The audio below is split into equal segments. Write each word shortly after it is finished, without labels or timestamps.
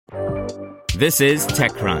This is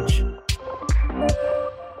TechCrunch.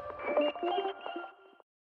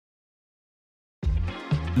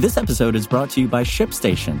 This episode is brought to you by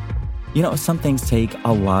ShipStation. You know, some things take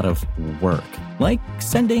a lot of work, like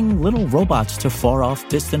sending little robots to far-off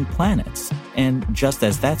distant planets. And just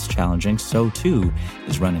as that's challenging, so too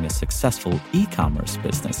is running a successful e-commerce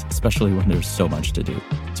business, especially when there's so much to do.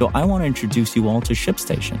 So I want to introduce you all to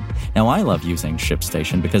ShipStation. Now, I love using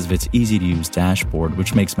ShipStation because of its easy-to-use dashboard,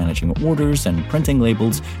 which makes managing orders and printing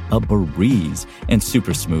labels a breeze and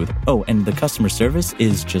super smooth. Oh, and the customer service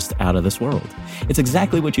is just out of this world. It's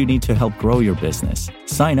exactly what you need to help grow your business.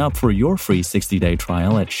 Sign up for your free 60-day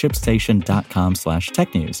trial at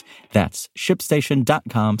shipstation.com/technews. That's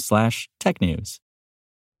shipstation.com/technews.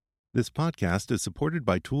 This podcast is supported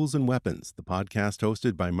by Tools and Weapons, the podcast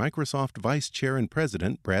hosted by Microsoft Vice Chair and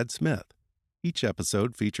President Brad Smith. Each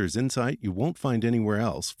episode features insight you won't find anywhere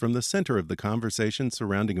else from the center of the conversation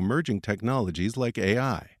surrounding emerging technologies like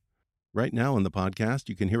AI. Right now in the podcast,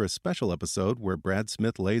 you can hear a special episode where Brad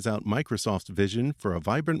Smith lays out Microsoft's vision for a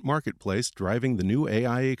vibrant marketplace driving the new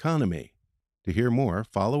AI economy. To hear more,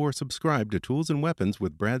 follow or subscribe to Tools and Weapons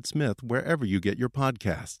with Brad Smith wherever you get your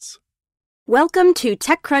podcasts. Welcome to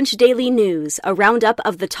TechCrunch Daily News, a roundup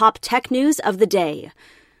of the top tech news of the day.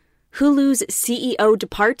 Hulu's CEO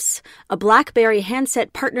departs, a BlackBerry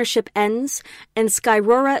handset partnership ends, and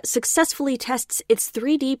Skyrora successfully tests its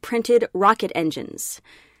 3D printed rocket engines.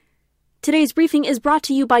 Today's briefing is brought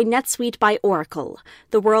to you by NetSuite by Oracle,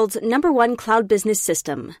 the world's #1 cloud business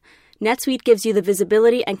system. NetSuite gives you the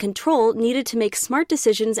visibility and control needed to make smart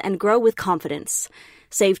decisions and grow with confidence.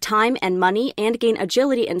 Save time and money and gain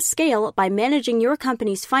agility and scale by managing your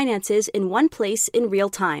company's finances in one place in real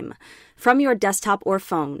time, from your desktop or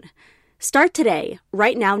phone. Start today.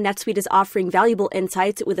 Right now, NetSuite is offering valuable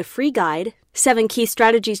insights with a free guide, 7 key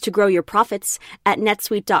strategies to grow your profits, at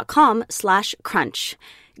netsuite.com/crunch.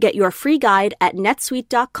 Get your free guide at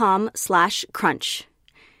netsuite.com/crunch.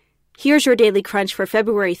 Here's your Daily Crunch for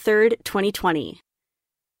February 3rd, 2020.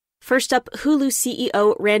 First up, Hulu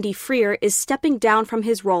CEO Randy Freer is stepping down from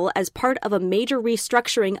his role as part of a major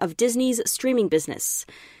restructuring of Disney's streaming business.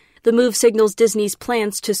 The move signals Disney's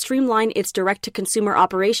plans to streamline its direct-to-consumer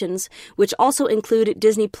operations, which also include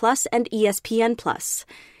Disney Plus and ESPN Plus.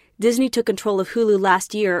 Disney took control of Hulu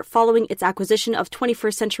last year following its acquisition of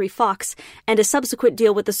 21st Century Fox and a subsequent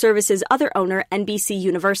deal with the service's other owner, NBC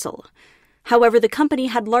Universal. However, the company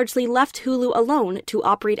had largely left Hulu alone to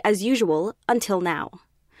operate as usual until now.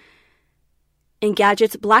 In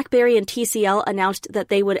gadgets, BlackBerry and TCL announced that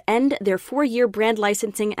they would end their 4-year brand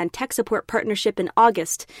licensing and tech support partnership in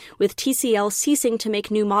August, with TCL ceasing to make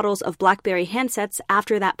new models of BlackBerry handsets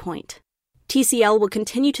after that point. TCL will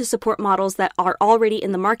continue to support models that are already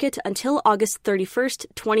in the market until August 31st,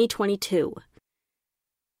 2022.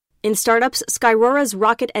 In startups, Skyrora's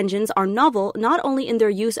rocket engines are novel not only in their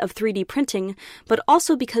use of 3D printing, but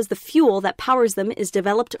also because the fuel that powers them is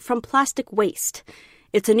developed from plastic waste.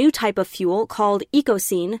 It's a new type of fuel called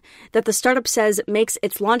Ecosene that the startup says makes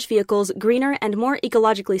its launch vehicles greener and more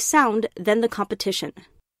ecologically sound than the competition.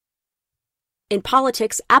 In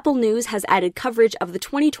politics, Apple News has added coverage of the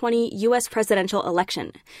 2020 U.S. presidential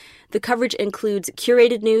election. The coverage includes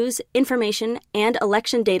curated news, information, and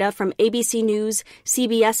election data from ABC News,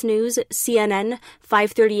 CBS News, CNN,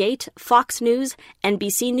 538, Fox News,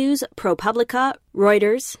 NBC News, ProPublica,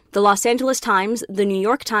 Reuters, The Los Angeles Times, The New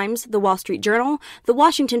York Times, The Wall Street Journal, The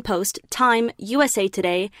Washington Post, Time, USA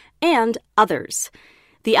Today, and others.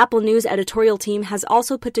 The Apple News editorial team has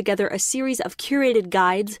also put together a series of curated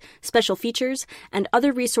guides, special features, and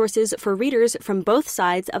other resources for readers from both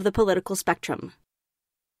sides of the political spectrum.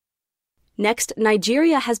 Next,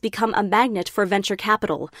 Nigeria has become a magnet for venture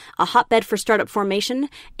capital, a hotbed for startup formation,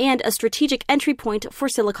 and a strategic entry point for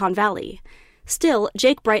Silicon Valley. Still,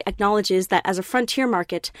 Jake Bright acknowledges that as a frontier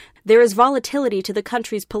market, there is volatility to the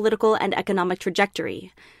country's political and economic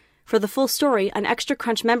trajectory. For the full story, an extra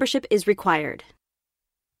Crunch membership is required.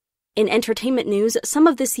 In entertainment news, some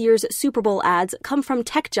of this year's Super Bowl ads come from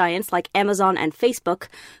tech giants like Amazon and Facebook,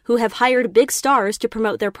 who have hired big stars to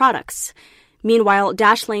promote their products. Meanwhile,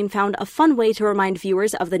 Dashlane found a fun way to remind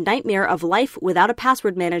viewers of the nightmare of life without a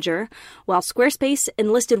password manager, while Squarespace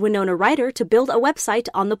enlisted Winona Ryder to build a website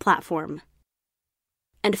on the platform.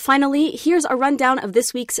 And finally, here's a rundown of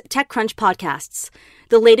this week's TechCrunch podcasts.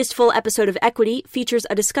 The latest full episode of Equity features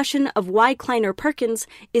a discussion of why Kleiner Perkins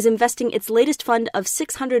is investing its latest fund of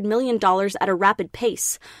 $600 million at a rapid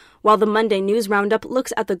pace, while the Monday News Roundup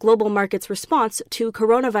looks at the global market's response to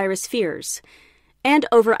coronavirus fears. And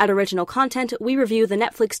over at Original Content, we review the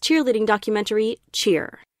Netflix cheerleading documentary,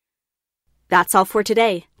 Cheer. That's all for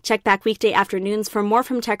today. Check back weekday afternoons for more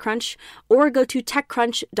from TechCrunch or go to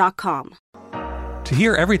TechCrunch.com. To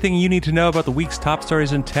hear everything you need to know about the week's top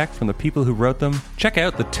stories in tech from the people who wrote them, check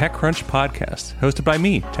out the TechCrunch podcast, hosted by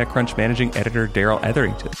me, TechCrunch managing editor Daryl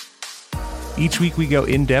Etherington. Each week we go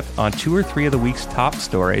in-depth on 2 or 3 of the week's top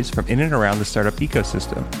stories from in and around the startup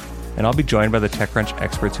ecosystem. And I'll be joined by the TechCrunch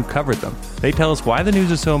experts who covered them. They tell us why the news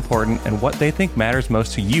is so important and what they think matters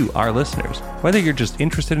most to you, our listeners, whether you're just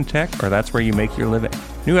interested in tech or that's where you make your living.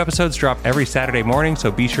 New episodes drop every Saturday morning, so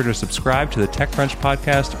be sure to subscribe to the TechCrunch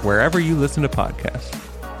podcast wherever you listen to podcasts.